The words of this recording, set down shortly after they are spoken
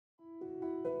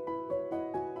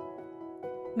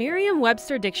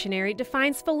Merriam-Webster Dictionary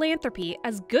defines philanthropy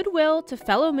as goodwill to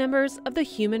fellow members of the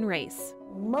human race.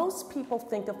 Most people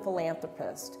think of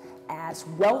philanthropists as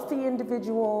wealthy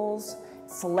individuals,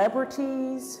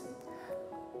 celebrities,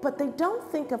 but they don't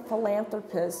think of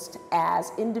philanthropists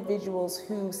as individuals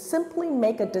who simply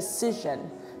make a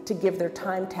decision to give their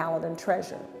time, talent, and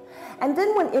treasure. And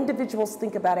then when individuals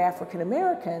think about African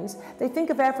Americans, they think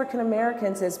of African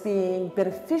Americans as being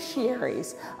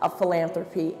beneficiaries of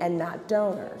philanthropy and not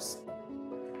donors.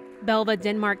 Belva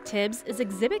Denmark-Tibbs is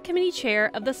Exhibit Committee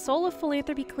Chair of the Soul of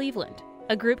Philanthropy Cleveland,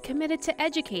 a group committed to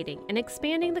educating and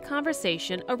expanding the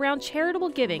conversation around charitable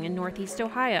giving in Northeast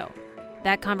Ohio.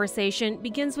 That conversation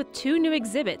begins with 2 new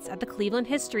exhibits at the Cleveland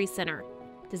History Center,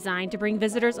 designed to bring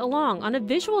visitors along on a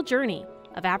visual journey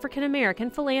of African American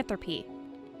philanthropy.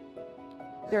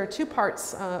 There are 2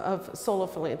 parts of Soul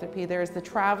of Philanthropy. There's the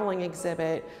traveling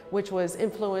exhibit, which was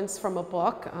influenced from a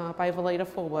book by Valeda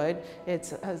Fullwood.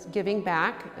 It's Giving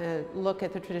Back, a look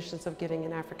at the traditions of giving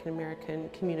in African American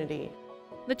community.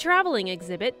 The traveling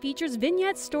exhibit features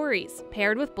vignette stories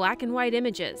paired with black and white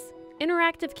images,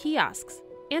 interactive kiosks,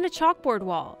 and a chalkboard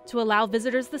wall to allow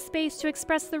visitors the space to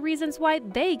express the reasons why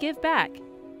they give back.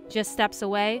 Just steps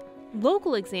away,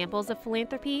 local examples of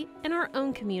philanthropy in our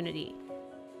own community.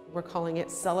 We're calling it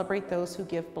Celebrate Those Who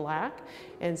Give Black.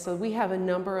 And so we have a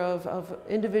number of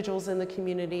individuals in the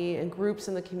community and groups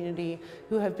in the community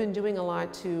who have been doing a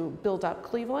lot to build up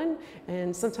Cleveland.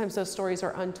 And sometimes those stories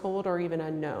are untold or even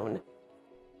unknown.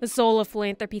 The Soul of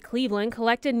Philanthropy Cleveland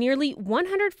collected nearly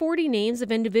 140 names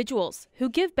of individuals who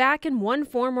give back in one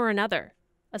form or another.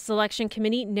 A selection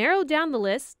committee narrowed down the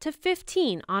list to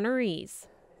 15 honorees.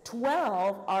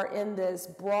 12 are in this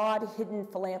broad hidden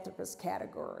philanthropist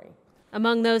category.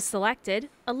 Among those selected,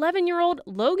 11-year-old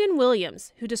Logan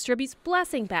Williams, who distributes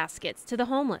blessing baskets to the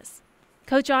homeless.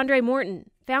 Coach Andre Morton,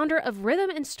 founder of Rhythm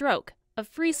and Stroke, a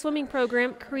free swimming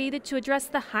program created to address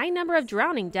the high number of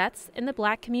drowning deaths in the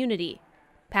Black community.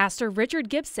 Pastor Richard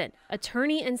Gibson,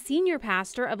 attorney and senior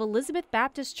pastor of Elizabeth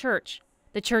Baptist Church.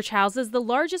 The church houses the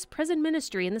largest prison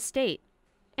ministry in the state.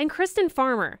 And Kristen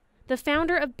Farmer, the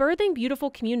founder of Birthing Beautiful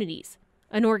Communities,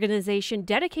 an organization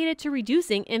dedicated to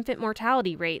reducing infant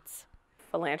mortality rates.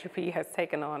 Philanthropy has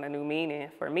taken on a new meaning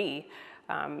for me,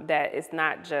 that it's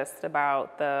not just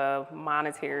about the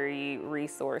monetary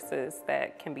resources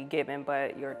that can be given,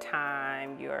 but your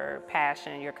time, your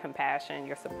passion, your compassion,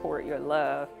 your support, your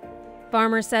love.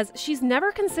 Farmer says she's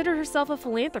never considered herself a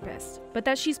philanthropist, but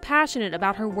that she's passionate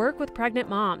about her work with pregnant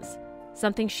moms,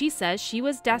 something she says she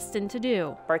was destined to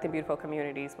do. Birthing Beautiful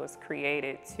Communities was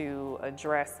created to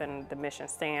address, and the mission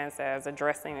stands as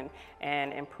addressing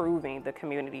and improving the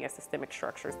community and systemic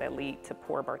structures that lead to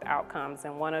poor birth outcomes.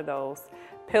 And one of those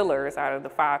pillars out of the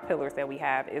 5 pillars that we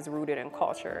have is rooted in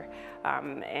culture.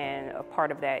 And a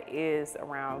part of that is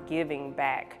around giving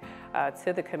back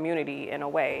to the community in a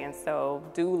way. And so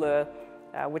doula,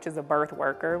 which is a birth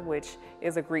worker, which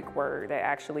is a Greek word that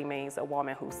actually means a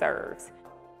woman who serves.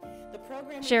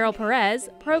 Cheryl Perez,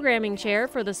 programming chair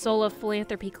for the Soul of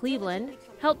Philanthropy Cleveland,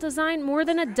 helped design more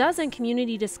than a dozen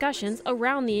community discussions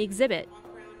around the exhibit.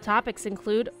 Topics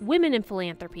include women in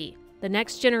philanthropy, the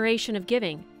next generation of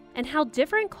giving, and how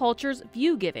different cultures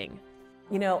view giving.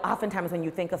 You know, oftentimes when you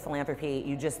think of philanthropy,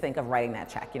 you just think of writing that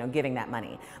check, giving that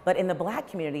money. But in the Black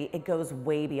community, it goes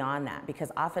way beyond that,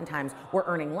 because oftentimes we're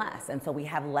earning less, and so we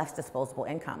have less disposable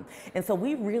income. And so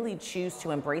we really choose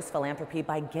to embrace philanthropy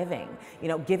by giving,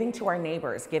 giving to our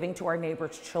neighbors, giving to our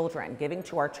neighbors' children, giving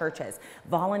to our churches,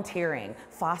 volunteering,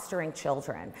 fostering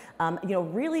children,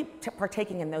 really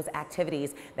partaking in those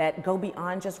activities that go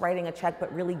beyond just writing a check, but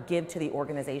really give to the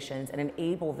organizations and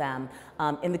enable them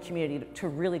in the community to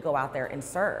really go out there and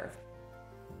serve.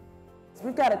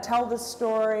 We've got to tell this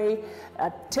story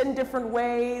 10 different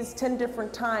ways, 10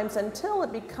 different times, until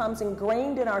it becomes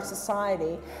ingrained in our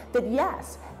society that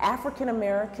yes, African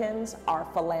Americans are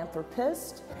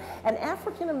philanthropists, and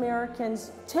African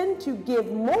Americans tend to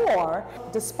give more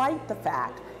despite the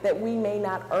fact that we may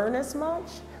not earn as much,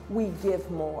 we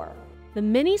give more. The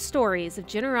many stories of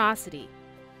generosity,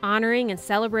 honoring and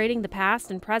celebrating the past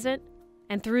and present,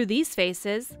 and through these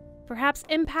faces, perhaps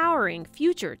empowering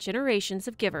future generations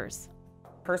of givers.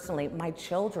 Personally, my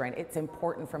children, it's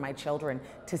important for my children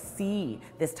to see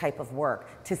this type of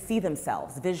work, to see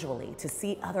themselves visually, to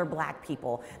see other Black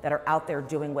people that are out there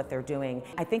doing what they're doing.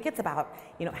 I think it's about,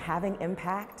 having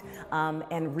impact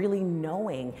and really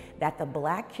knowing that the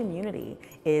Black community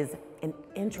is an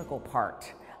integral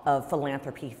part of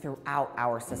philanthropy throughout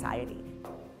our society.